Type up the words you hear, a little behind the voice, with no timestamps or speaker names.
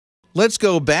Let's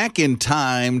go back in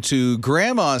time to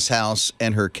Grandma's house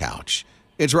and her couch.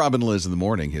 It's Rob and Lizz in the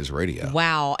morning, his radio.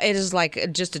 Wow. It is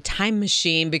like just a time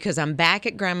machine because I'm back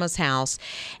at Grandma's house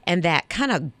and that kind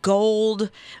of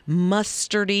gold,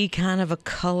 mustardy kind of a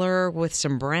color with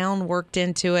some brown worked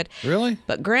into it. Really?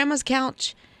 But Grandma's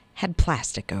couch had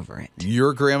plastic over it.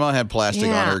 Your grandma had plastic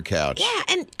on her couch. Yeah.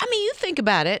 And I mean, you think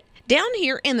about it. Down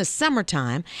here in the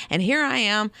summertime, and here I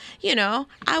am,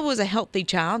 I was a healthy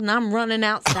child, and I'm running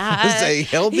outside. I was a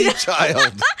healthy child.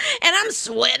 And I'm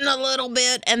sweating a little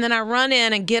bit, and then I run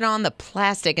in and get on the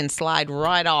plastic and slide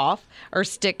right off or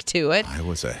stick to it. I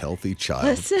was a healthy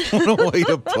child. What a way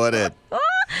to put it.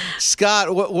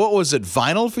 Scott, what was it,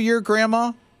 vinyl for your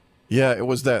grandma? Yeah, it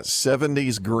was that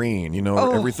 70s green.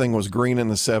 Everything was green in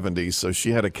the 70s, so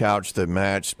she had a couch that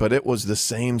matched, but it was the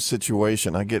same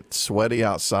situation. I get sweaty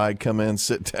outside, come in,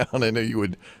 sit down, and you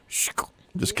would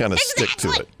just kind of stick to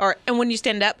it. And when you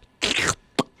stand up...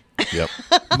 Yep.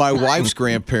 My wife's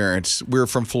grandparents, we're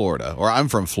from Florida, or I'm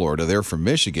from Florida, they're from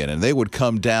Michigan, and they would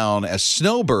come down as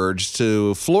snowbirds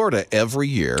to Florida every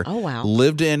year. Oh, wow.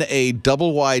 Lived in a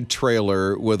double-wide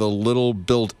trailer with a little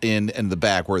built-in in the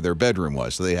back where their bedroom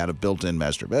was. So they had a built-in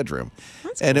master bedroom.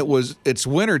 That's and cool. It's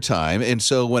wintertime, and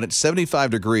so when it's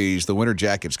 75 degrees, the winter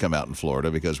jackets come out in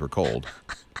Florida because we're cold.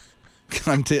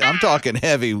 I'm talking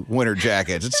heavy winter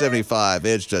jackets. It's 75.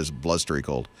 It's just blustery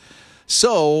cold.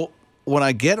 So... when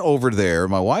I get over there,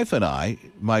 my wife and I,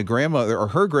 my grandmother or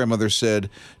her grandmother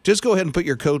said, just go ahead and put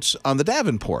your coats on the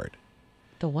Davenport.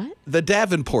 The what? The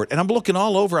Davenport. And I'm looking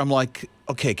all over. I'm like,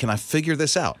 okay, can I figure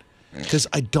this out? Because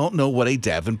I don't know what a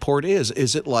Davenport is.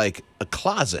 Is it like a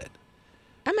closet?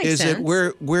 That makes sense.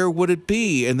 Where would it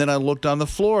be? And then I looked on the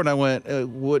floor and I went,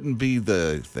 wouldn't be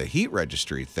the heat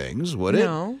registry things, would it?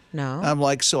 No. I'm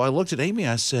like, so I looked at Amy.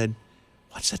 I said,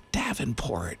 what's a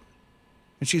Davenport?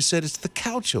 And she said, it's the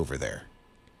couch over there.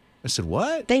 I said,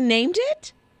 what? They named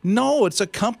it? No, it's a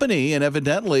company. And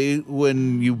evidently,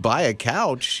 when you buy a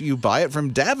couch, you buy it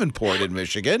from Davenport in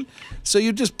Michigan. So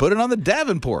you just put it on the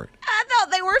Davenport. I thought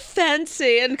they were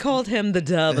fancy and called him the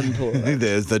Davenport.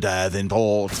 There's the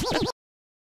Davenport.